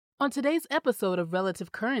On today's episode of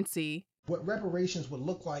Relative Currency, what reparations would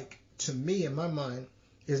look like to me in my mind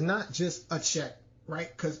is not just a check,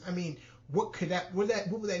 right? Because I mean, what would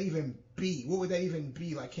that even be? What would that even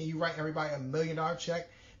be? Like, can you write everybody $1 million check?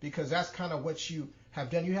 Because that's kind of what you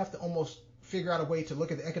have done. You have to almost figure out a way to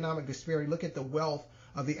look at the economic disparity, look at the wealth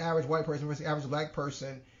of the average white person versus the average black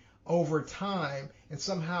person over time, and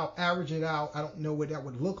somehow average it out. I don't know what that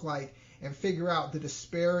would look like, and figure out the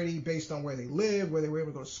disparity based on where they live, where they were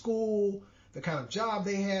able to go to school, the kind of job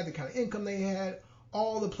they had, the kind of income they had,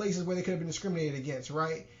 all the places where they could have been discriminated against,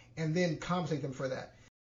 right? And then compensate them for that.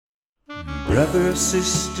 Brother,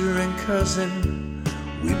 sister, and cousin,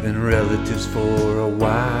 we've been relatives for a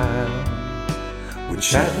while. We're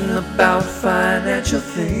chatting about financial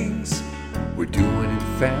things, we're doing it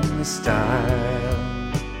family style.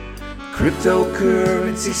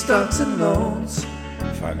 Cryptocurrency, stocks and loans,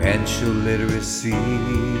 financial literacy.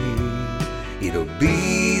 It'll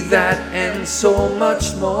be that and so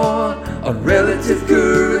much more on Relative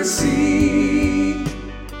Currency.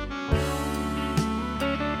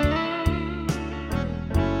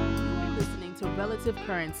 listening to Relative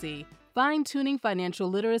Currency, fine-tuning financial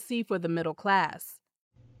literacy for the middle class.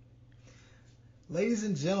 Ladies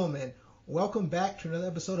and gentlemen, welcome back to another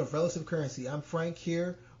episode of Relative Currency. I'm Frank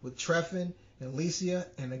here with Treffin and Alicia,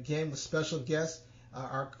 and again with special guest,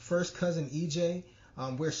 our first cousin EJ.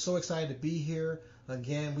 We're so excited to be here.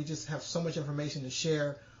 Again, we just have so much information to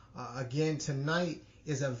share. Again, tonight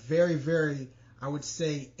is a very, very, I would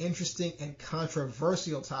say, interesting and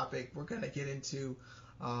controversial topic we're going to get into.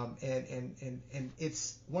 And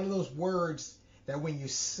it's one of those words that when you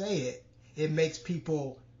say it, it makes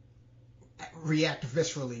people react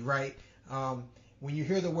viscerally, right? When you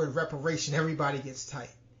hear the word reparation, everybody gets tight.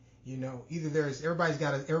 You know, either everybody's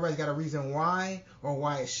got a reason why or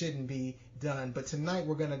why it shouldn't be done. But tonight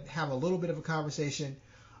we're going to have a little bit of a conversation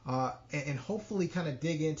and hopefully kind of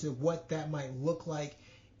dig into what that might look like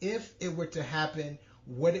if it were to happen,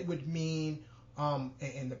 what it would mean,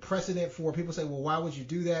 and the precedent for people say, well, why would you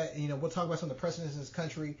do that? And, you know, we'll talk about some of the precedents in this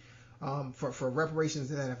country for reparations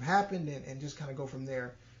that have happened and just kind of go from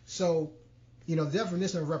there. So, you know, the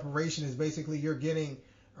definition of reparation is basically you're getting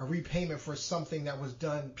a repayment for something that was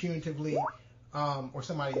done punitively, or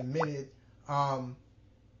somebody admitted,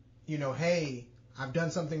 you know, hey, I've done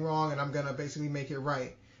something wrong and I'm going to basically make it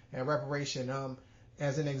right. And reparation,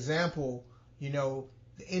 as an example, you know,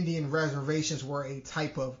 the Indian reservations were a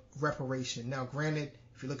type of reparation. Now, granted,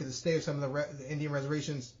 if you look at the state of some of the Indian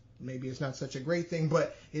reservations, maybe it's not such a great thing,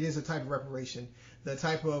 but it is a type of reparation. The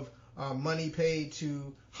type of money paid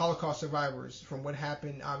to Holocaust survivors from what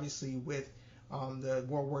happened, obviously, with the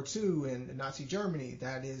World War II and Nazi Germany,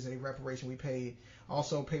 that is a reparation we paid.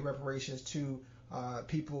 Also pay reparations to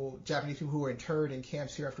Japanese people who were interred in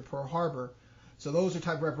camps here after Pearl Harbor. So those are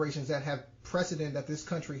type of reparations that have precedent that this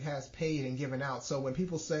country has paid and given out. So when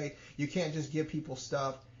people say you can't just give people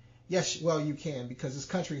stuff, yes, well, you can, because this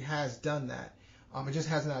country has done that. It just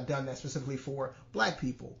has not done that specifically for black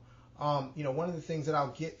people. You know, one of the things that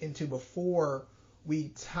I'll get into before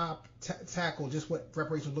we tackle just what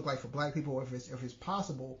reparations look like for black people, if it's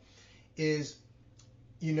possible, is,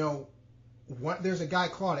 you know, there's a guy,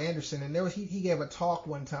 Claude Anderson, and he gave a talk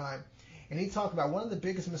one time, and he talked about one of the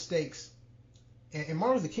biggest mistakes, and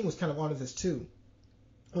Martin Luther King was kind of onto this too.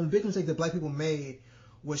 One of the big mistakes that black people made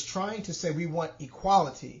was trying to say we want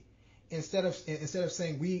equality instead of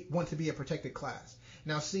saying we want to be a protected class.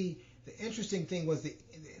 Now, see, the interesting thing was the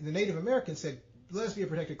Native Americans said, let us be a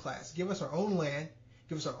protected class. Give us our own land.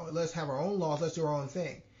 Let's have our own laws. Let's do our own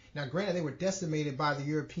thing. Now, granted, they were decimated by the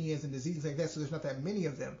Europeans and diseases like that, so there's not that many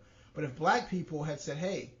of them. But if black people had said,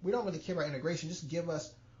 hey, we don't really care about integration, just give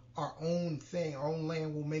us our own thing, our own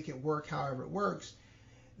land, we'll make it work however it works,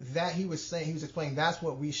 that he was explaining that's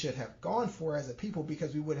what we should have gone for as a people,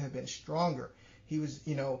 because we would have been stronger. He was,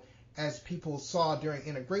 you know, as people saw during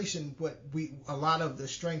integration, a lot of the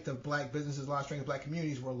strength of black businesses, a lot of strength of black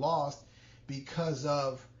communities were lost because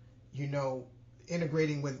of, you know,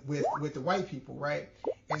 integrating with the white people, right?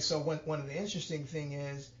 And so one of the interesting thing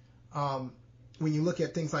is, when you look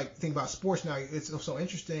at think about sports now, it's so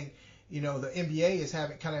interesting. You know, the NBA is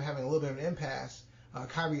having a little bit of an impasse.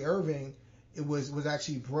 Kyrie Irving, it was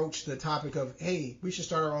actually broached the topic of, hey, we should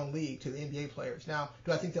start our own league to the NBA players. Now,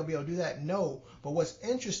 do I think they'll be able to do that? No. But what's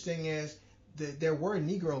interesting is there were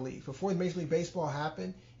Negro leagues before Major League Baseball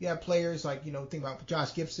happened. You have players like, you know, think about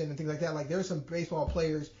Josh Gibson and things like that. Like, there's some baseball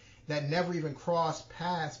players that never even crossed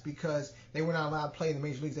paths because they were not allowed to play in the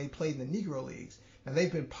major leagues. They played in the Negro leagues. Now,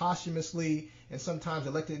 they've been posthumously and sometimes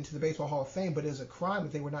elected into the Baseball Hall of Fame, but it's a crime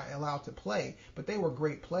that they were not allowed to play. But they were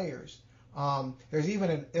great players. There's even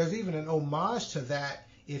an homage to that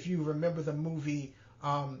if you remember the movie,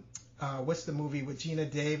 what's the movie with Gina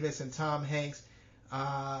Davis and Tom Hanks?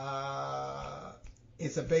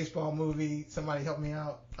 It's a baseball movie. Somebody help me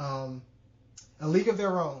out. A League of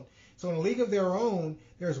Their Own. So in A League of Their Own,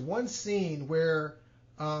 there's one scene where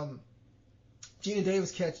Gina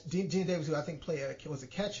Davis, who I think was a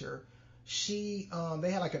catcher, they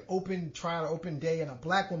had like an open day, and a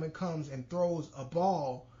black woman comes and throws a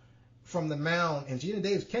ball from the mound, and Gina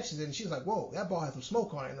Davis catches it, and she's like, whoa, that ball has some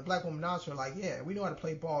smoke on it. And the black woman nods her like, yeah, we know how to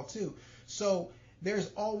play ball too. So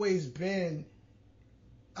there's always been,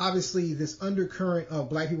 obviously, this undercurrent of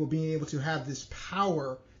black people being able to have this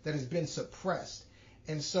power that has been suppressed.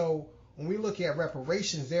 And so when we look at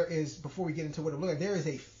reparations, there is, before we get into what it looks like, there is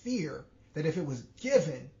a fear that if it was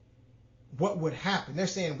given, what would happen? They're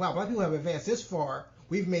saying, wow, black people have advanced this far.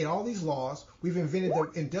 We've made all these laws. We've invented the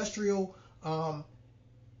industrial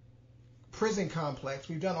prison complex.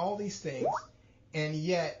 We've done all these things. And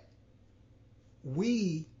yet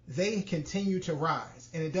they continue to rise.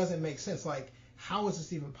 And it doesn't make sense. Like, how is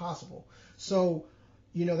this even possible? So,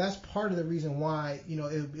 that's part of the reason why,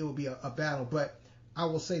 it will be a battle. But I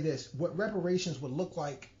will say this, what reparations would look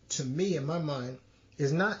like to me in my mind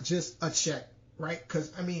is not just a check, right?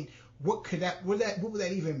 Because, I mean, what would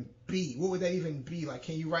that even be? What would that even be? Like,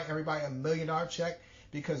 can you write everybody $1 million check?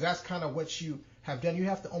 Because that's kind of what you have done. You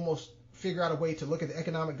have to almost figure out a way to look at the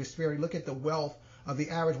economic disparity, look at the wealth of the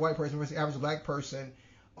average white person versus the average black person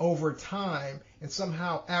over time, and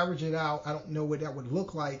somehow average it out. I don't know what that would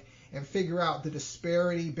look like, and figure out the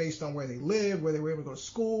disparity based on where they live, where they were able to go to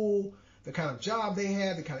school, the kind of job they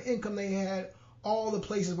had, the kind of income they had, all the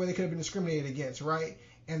places where they could have been discriminated against, right?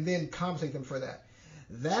 And then compensate them for that.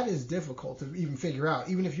 That is difficult to even figure out,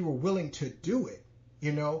 even if you were willing to do it,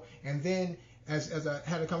 And then, as I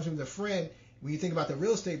had a conversation with a friend, when you think about the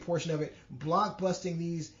real estate portion of it, blockbusting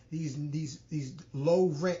these low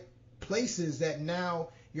rent places that now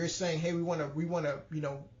you're saying, hey, we want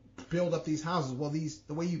to build up these houses. Well,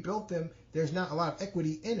 the way you built them, there's not a lot of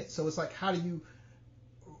equity in it. So it's like, how do you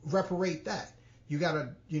reparate that? You got to,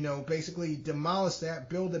 basically demolish that,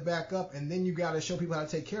 build it back up, and then you got to show people how to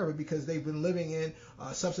take care of it because they've been living in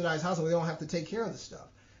subsidized houses where they don't have to take care of the stuff.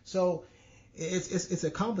 So it's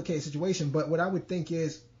a complicated situation. But what I would think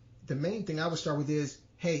is, the main thing I would start with is,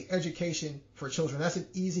 hey, education for children. That's an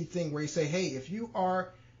easy thing where you say, hey, if you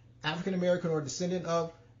are African American or descendant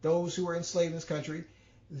of those who were enslaved in this country,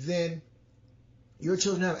 then your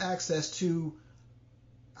children have access to,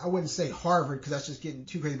 I wouldn't say Harvard because that's just getting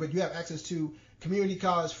too crazy, but you have access to community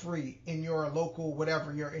college free in your local,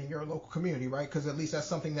 whatever you're in your local community, right? Because at least that's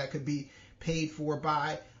something that could be paid for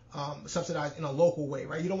by, subsidized in a local way,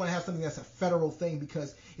 right? You don't want to have something that's a federal thing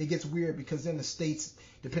because it gets weird, because then the states,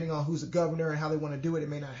 depending on who's the governor and how they want to do it, it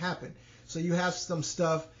may not happen. So you have some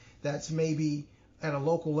stuff that's maybe at a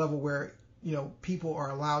local level where, people are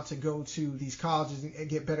allowed to go to these colleges and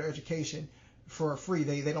get better education for free.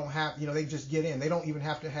 They don't have, they just get in. They don't even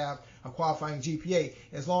have to have a qualifying GPA.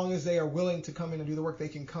 As long as they are willing to come in and do the work, they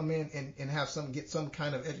can come in and get some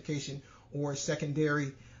kind of education or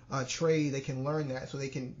secondary trade. They can learn that so they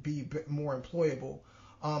can be more employable.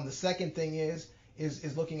 The second thing is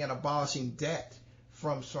looking at abolishing debt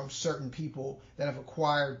from certain people that have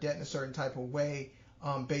acquired debt in a certain type of way,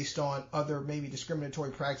 based on other maybe discriminatory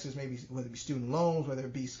practices, maybe whether it be student loans, whether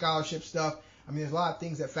it be scholarship stuff. I mean, there's a lot of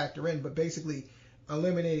things that factor in, but basically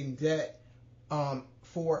eliminating debt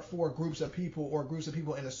for groups of people or groups of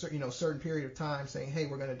people in a certain period of time, saying, hey,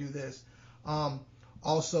 we're going to do this.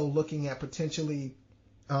 Also looking at potentially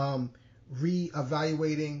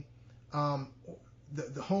reevaluating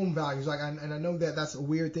the home values. And I know that that's a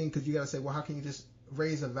weird thing because you got to say, well, how can you just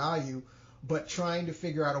raise a value? But trying to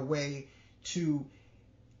figure out a way to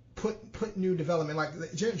put new development,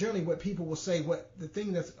 like generally what people will say, what the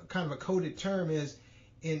thing that's kind of a coded term is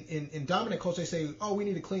in dominant culture, they say, oh, we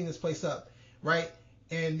need to clean this place up, right?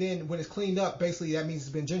 And then when it's cleaned up, basically that means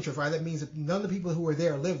it's been gentrified. That means that none of the people who were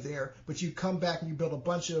there live there, but you come back and you build a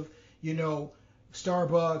bunch of,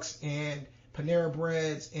 Starbucks and Panera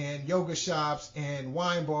Breads and yoga shops and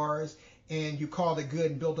wine bars, and you called it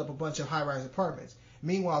good and built up a bunch of high-rise apartments.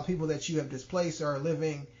 Meanwhile, people that you have displaced are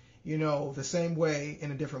living, the same way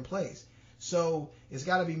in a different place. So it's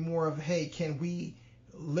got to be more of, hey, can we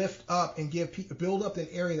lift up and build up an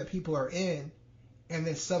area that people are in, and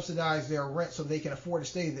then subsidize their rent so they can afford to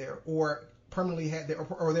stay there, or permanently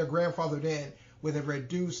or they're grandfathered in with a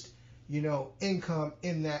reduced, income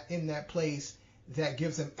in that place that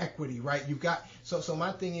gives them equity, right? You've got so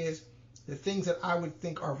my thing is, the things that I would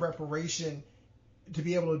think are reparation to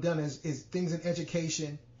be able to have done is things in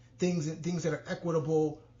education, things that are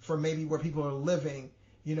equitable for maybe where people are living,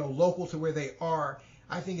 local to where they are.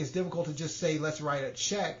 I think it's difficult to just say, let's write a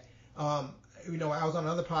check. You know, I was on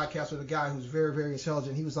another podcast with a guy who's very, very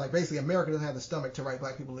intelligent. He was like, basically, America doesn't have the stomach to write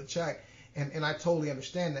black people a check. And I totally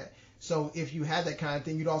understand that. So if you had that kind of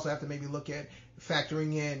thing, you'd also have to maybe look at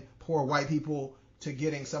factoring in poor white people to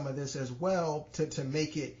getting some of this as well to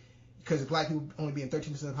make it, because black people only being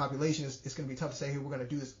 13% of the population, it's going to be tough to say, hey, we're going to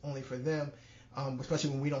do this only for them,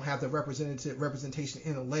 especially when we don't have the representation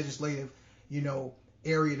in the legislative, you know,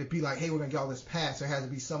 area to be like, hey, we're going to get all this passed. There has to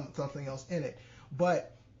be something else in it.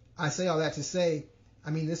 But I say all that to say, I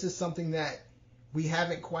mean, this is something that we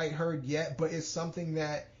haven't quite heard yet, but it's something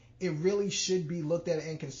that it really should be looked at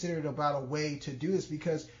and considered about a way to do this,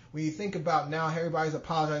 because when you think about now, everybody's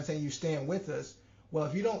apologizing saying you stand with us. Well,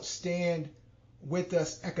 if you don't stand with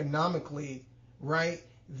us economically, right,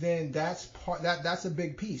 then that's a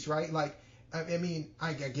big piece, right? Like, I mean,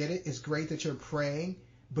 I get it. It's great that you're praying,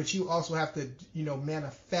 but you also have to, you know,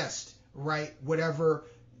 manifest, right, whatever.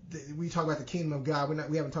 We talk about the kingdom of God.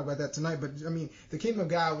 We haven't talked about that tonight, but I mean, the kingdom of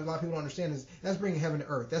God, what a lot of people don't understand is that's bringing heaven to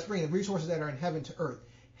earth. That's bringing the resources that are in heaven to earth.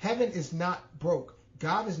 Heaven is not broke.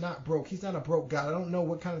 God is not broke. He's not a broke God. I don't know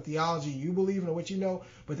what kind of theology you believe in or what you know,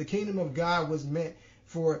 but the kingdom of God was meant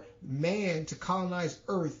for man to colonize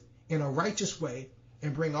earth in a righteous way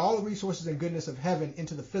and bring all the resources and goodness of heaven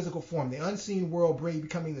into the physical form, the unseen world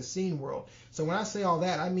becoming the seen world. So when I say all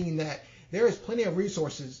that, I mean that there is plenty of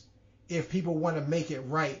resources if people want to make it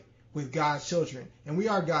right with God's children. And we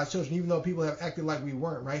are God's children, even though people have acted like we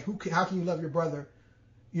weren't, right? How can you love your brother?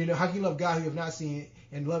 You know, how can you love God who you have not seen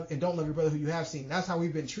and don't love your brother who you have seen? That's how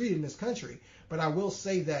we've been treated in this country. But I will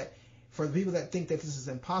say that for the people that think that this is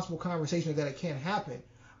an impossible conversation or that it can't happen,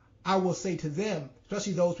 I will say to them,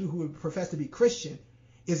 especially those who would profess to be Christian,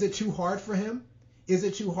 is it too hard for him? Is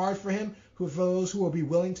it too hard for him? For those who will be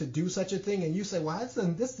willing to do such a thing? And you say, well,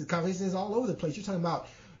 this conversation is all over the place. You're talking about,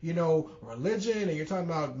 you know, religion and you're talking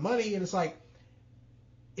about money, and it's like,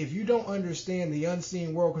 if you don't understand the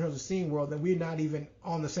unseen world compared to the seen world, then we're not even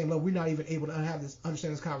on the same level. We're not even able to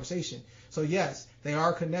understand this conversation. So yes, they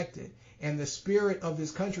are connected. And the spirit of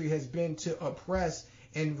this country has been to oppress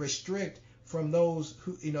and restrict from those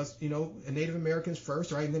who, you know, Native Americans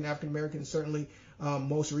first, right? And then African Americans certainly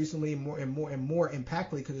most recently and more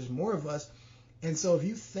impactfully, because there's more of us. And so if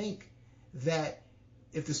you think that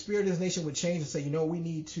if the spirit of this nation would change and say, you know, we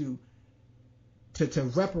need to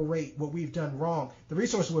reparate what we've done wrong, the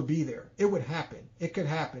resources would be there. It would happen. It could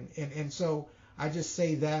happen. And so I just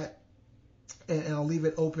say that, and I'll leave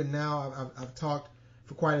it open now. I've talked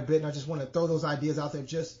for quite a bit, and I just want to throw those ideas out there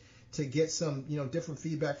just to get some, you know, different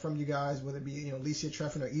feedback from you guys, whether it be, you know, Alicia,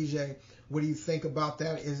 Treffin, or EJ. What do you think about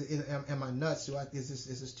that? Am I nuts? Is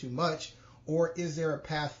this too much? Or is there a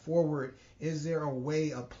path forward? Is there a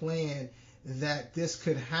way, a plan that this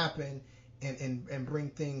could happen and bring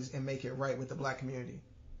things and make it right with the black community?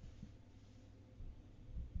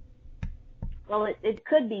 Well, it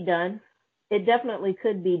could be done. It definitely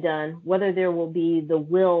could be done. Whether there will be the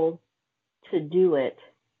will to do it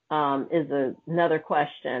is another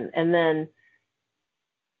question. And then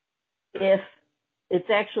if it's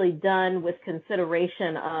actually done with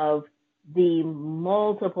consideration of the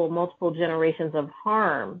multiple generations of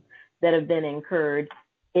harm that have been incurred,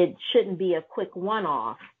 it shouldn't be a quick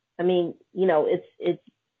one-off. I mean, you know, it's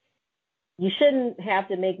you shouldn't have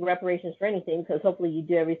to make reparations for anything, because hopefully you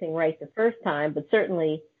do everything right the first time, but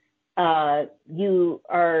certainly you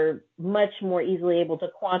are much more easily able to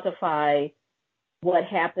quantify what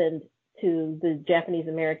happened to the Japanese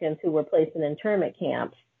Americans who were placed in internment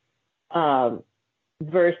camps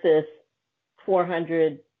versus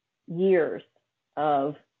 400 years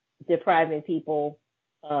of depriving people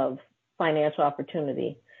of financial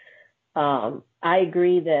opportunity. I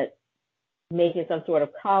agree that making some sort of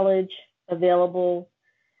college available.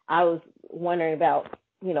 I was wondering about,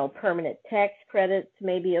 you know, permanent tax credits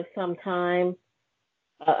maybe of some time,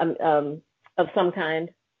 of some kind,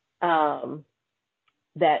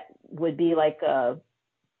 that would be like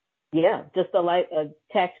just a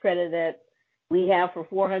tax credit that we have for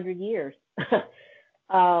 400 years.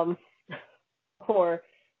 Or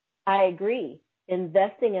I agree,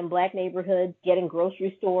 investing in black neighborhoods, getting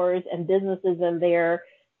grocery stores and businesses in there,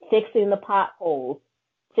 fixing the potholes,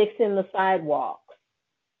 fixing the sidewalks,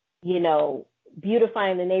 you know,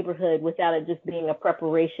 beautifying the neighborhood without it just being a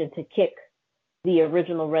preparation to kick the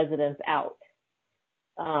original residents out.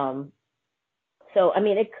 So, I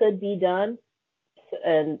mean, it could be done,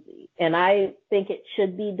 and I think it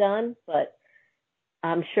should be done, but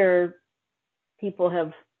I'm sure people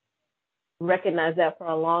have recognized that for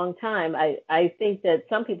a long time. I think that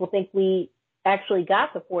some people think we actually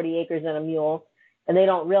got the 40 acres and a mule And they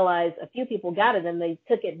don't realize a few people got it and they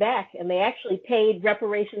took it back and they actually paid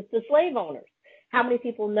reparations to slave owners. How many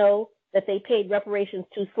people know that they paid reparations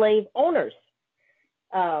to slave owners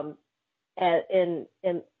in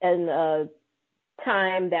a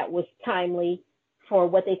time that was timely for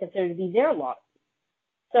what they consider to be their loss?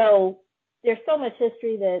 So there's so much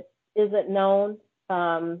history that isn't known,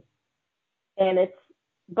 and it's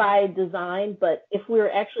by design. But if we're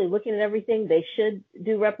actually looking at everything, they should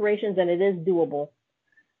do reparations, and it is doable.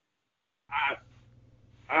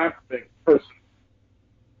 I think personally,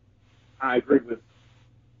 I agree with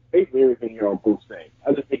basically everything you're both saying.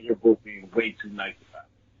 I just think you're both being way too nice about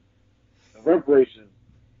it. The reparations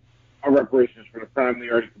are reparations for the crime they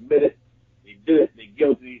already committed. They did it. They're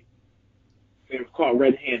guilty. They were caught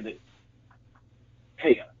red-handed.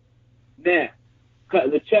 Pay us. Now,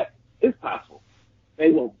 cutting the check is possible. They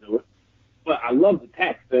won't do it. But I love the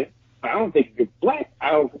tax thing. But I don't think if you're black,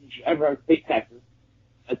 I don't think you should ever have to pay taxes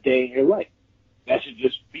a day in your life. That should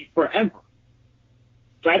just be forever.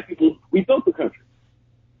 Black people, we built the country.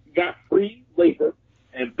 We got free labor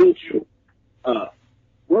and built you a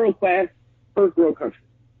world-class, first-world country.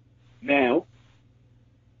 Now,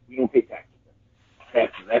 we don't pay taxes.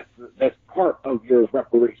 That's part of your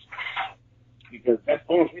reparations. Because that's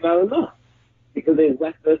honestly not enough. Because they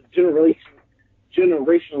left us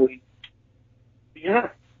generationally behind.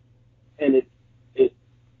 And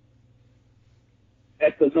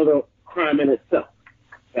that's another crime in itself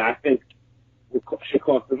that I think should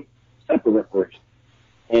cost them separate reparations.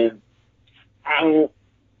 And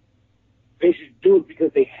they should do it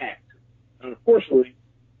because they have to. And unfortunately,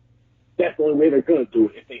 that's the only way they're going to do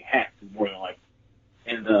it, if they have to, more than likely.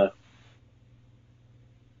 And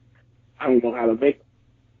I don't know how to make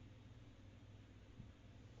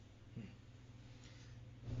them.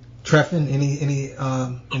 Treffin, any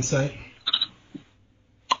insight?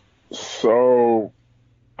 So,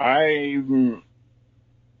 I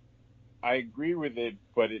agree with it,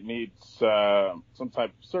 but it needs some type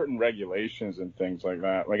of certain regulations and things like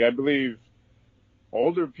that. Like, I believe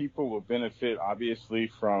older people will benefit, obviously,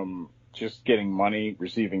 from just getting money,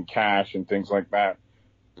 receiving cash and things like that.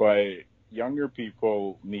 But younger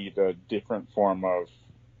people need a different form of,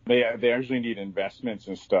 they actually need investments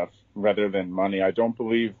and stuff rather than money. I don't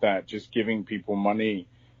believe that just giving people money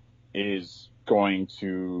is going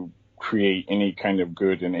to create any kind of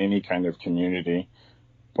good in any kind of community.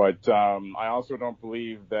 But I also don't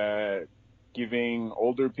believe that giving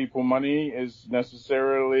older people money is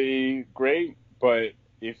necessarily great. But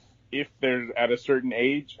if they're at a certain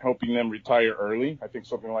age, helping them retire early, I think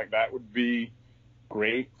something like that would be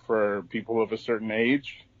great for people of a certain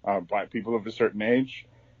age, black people of a certain age.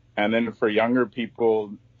 And then for younger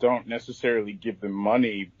people, don't necessarily give them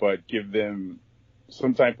money, but give them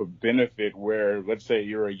some type of benefit where, let's say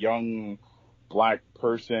you're a young black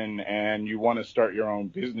person and you want to start your own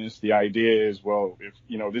business. The idea is, well, if,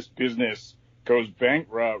 this business goes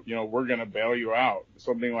bankrupt, we're going to bail you out.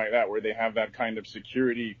 Something like that, where they have that kind of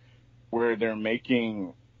security where they're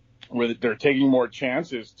taking more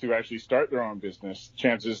chances to actually start their own business,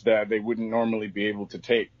 chances that they wouldn't normally be able to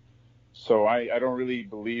take. So I don't really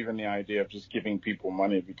believe in the idea of just giving people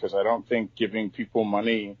money, because I don't think giving people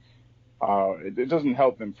money, it doesn't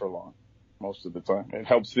help them for long most of the time. It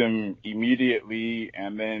helps them immediately,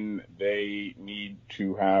 and then they need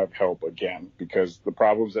to have help again, because the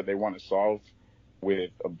problems that they want to solve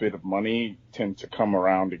with a bit of money tend to come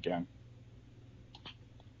around again.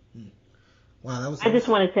 Wow, that was. I just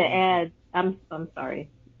wanted to add. I'm sorry.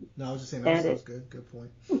 No, I was just saying that was good. Good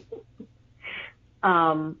point.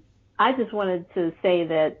 I just wanted to say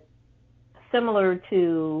that, similar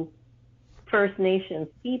to First Nations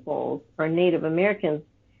peoples or Native Americans,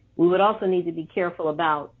 we would also need to be careful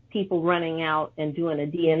about people running out and doing a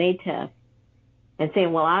DNA test and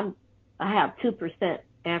saying, well, I have 2%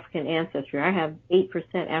 African ancestry. I have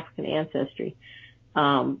 8% African ancestry.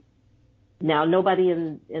 Now, nobody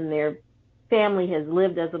in their family has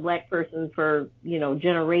lived as a black person for,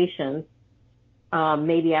 generations.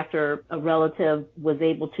 Maybe after a relative was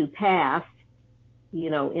able to pass,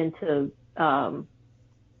 into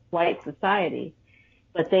white society.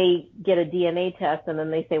 But they get a DNA test and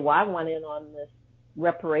then they say, well, I want in on this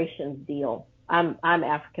reparations deal. I'm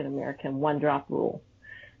African American, one drop rule.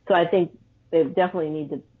 So I think they definitely need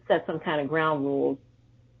to set some kind of ground rules,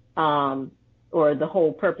 or the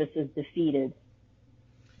whole purpose is defeated.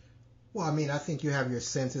 Well, I mean, I think you have your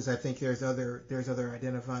census. I think there's other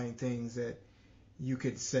identifying things that you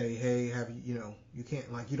could say, hey, you can't,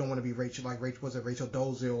 you don't want to be Rachel, was it Rachel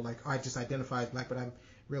Dolezal? I just identify as black, but I'm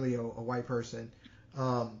really a white person.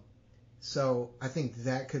 So I think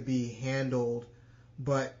that could be handled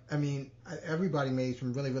But I mean, everybody made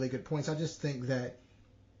some really, really good points. I just think that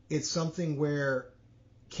it's something where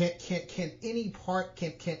can any type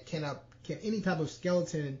of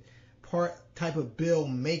skeleton part type of bill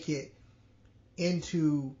make it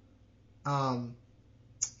into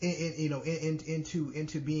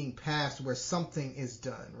into being passed where something is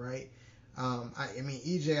done, right? I mean,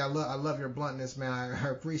 EJ, I love your bluntness, man. I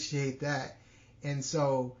appreciate that. And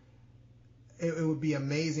so it would be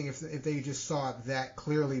amazing if they just saw it that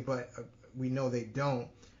clearly, but we know they don't.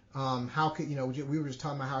 How could, we were just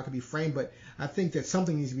talking about how it could be framed, but I think that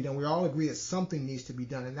something needs to be done. We all agree that something needs to be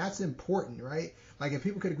done, and that's important, right? Like, if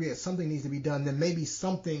people could agree that something needs to be done, then maybe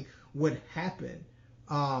something would happen.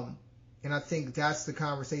 And I think that's the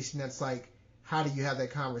conversation that's like, how do you have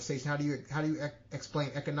that conversation? How do you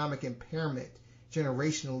explain economic impairment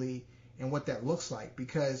generationally and what that looks like?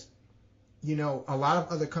 Because, a lot of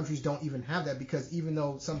other countries don't even have that, because even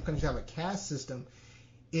though some countries have a caste system,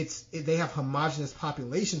 they have homogenous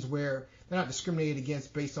populations where they're not discriminated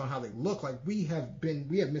against based on how they look. Like, we have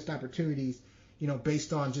missed opportunities,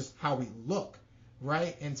 based on just how we look,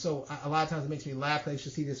 right? And so a lot of times it makes me laugh. I used to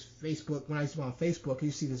see this Facebook, when I used to be on Facebook, I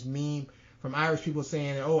used to see this meme from Irish people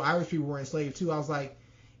saying, oh, Irish people were enslaved too. I was like,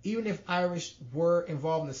 even if Irish were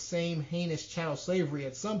involved in the same heinous chattel slavery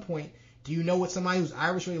at some point, do you know what somebody who's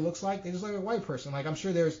Irish really looks like? They just look like a white person. Like, I'm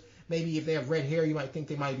sure there's, maybe if they have red hair, you might think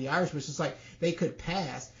they might be Irish, but it's just like they could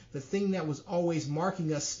pass. The thing that was always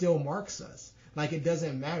marking us still marks us. Like, it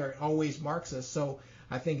doesn't matter. It always marks us. So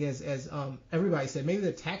I think as everybody said, maybe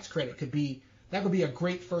the tax credit could be a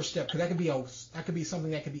great first step, because that could be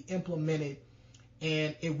something that could be implemented,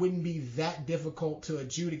 and it wouldn't be that difficult to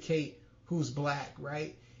adjudicate who's black,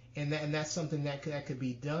 right? And that's something that could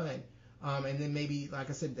be done. And then maybe, like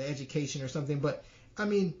I said, the education or something. But I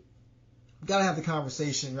mean, you gotta have the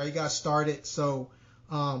conversation, right? You gotta start it. So,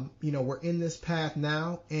 we're in this path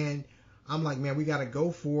now, and I'm like, man, we gotta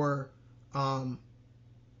go for, all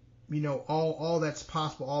that's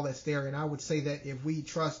possible, all that's there. And I would say that if we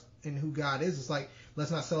trust in who God is, it's like,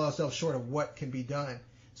 let's not sell ourselves short of what can be done.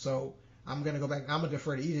 So I'm gonna go back. I'm gonna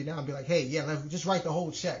defer to EJ now and be like, hey, yeah, let's just write the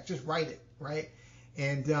whole check. Just write it, right?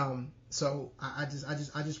 And so I'm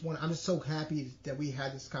just so happy that we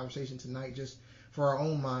had this conversation tonight, just for our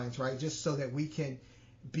own minds, right? Just so that we can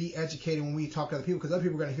be educated when we talk to other people, because other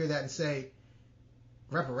people are going to hear that and say,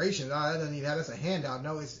 reparations, that doesn't need that, that's a handout.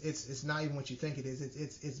 No, it's not even what you think it is.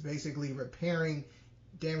 It's basically repairing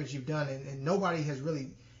damage you've done, and nobody has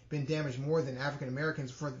really been damaged more than African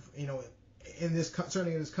Americans certainly in this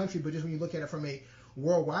country. But just when you look at it from a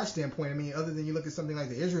worldwide standpoint, I mean, other than you look at something like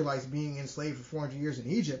the Israelites being enslaved for 400 years in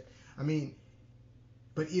Egypt, I mean,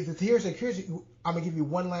 but here's I'm gonna give you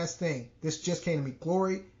one last thing. This just came to me.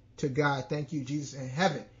 Glory to God. Thank you, Jesus in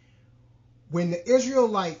heaven. When the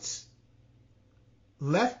Israelites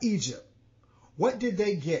left Egypt, what did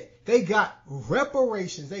they get? They got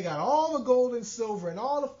reparations. They got all the gold and silver and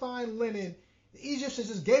all the fine linen. The Egyptians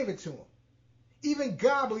just gave it to them. Even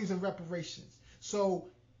God believes in reparations. So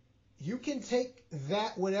you can take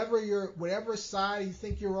that, whatever side you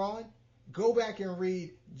think you're on, go back and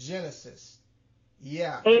read Genesis.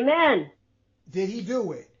 Yeah. Amen. Did he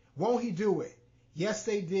do it? Won't he do it? Yes,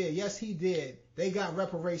 they did. Yes, he did. They got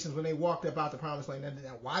reparations when they walked up out the promised land.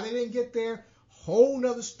 Now, why they didn't get there, whole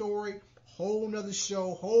nother story, whole nother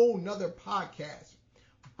show, whole nother podcast.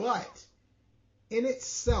 But in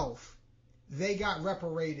itself, they got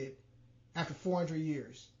reparated after 400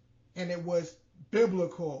 years. And it was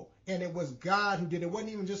biblical. And it was God who did it. It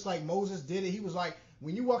wasn't even just like Moses did it. He was like,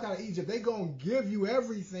 when you walk out of Egypt, they're going to give you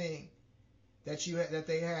everything that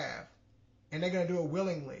they have. And they're going to do it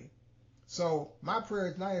willingly. So my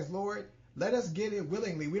prayer tonight is, Lord, let us get it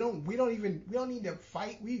willingly. We don't need to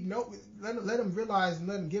fight. We know, let them realize and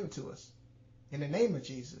let them give it to us. In the name of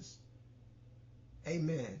Jesus.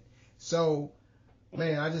 Amen. So,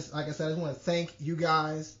 man, like I said, I just want to thank you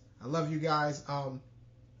guys. I love you guys.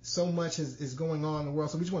 So much is going on in the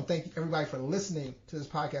world. So we just want to thank everybody for listening to this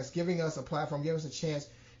podcast, giving us a platform, giving us a chance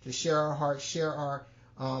to share our hearts, share our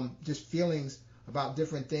just feelings about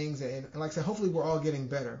different things. And like I said, hopefully we're all getting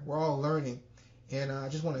better. We're all learning. And I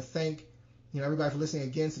just want to thank everybody for listening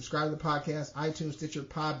again. Subscribe to the podcast, iTunes, Stitcher,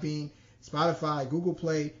 Podbean, Spotify, Google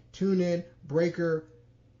Play, TuneIn, Breaker,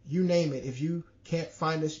 you name it. If you can't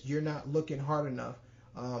find us, you're not looking hard enough.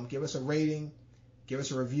 Give us a rating, give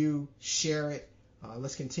us a review, share it.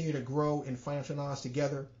 Let's continue to grow in financial knowledge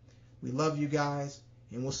together. We love you guys,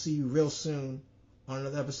 and we'll see you real soon on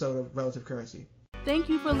another episode of Relative Currency. Thank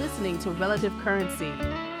you for listening to Relative Currency.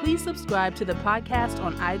 Please subscribe to the podcast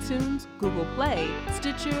on iTunes, Google Play,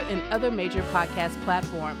 Stitcher, and other major podcast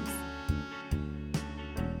platforms.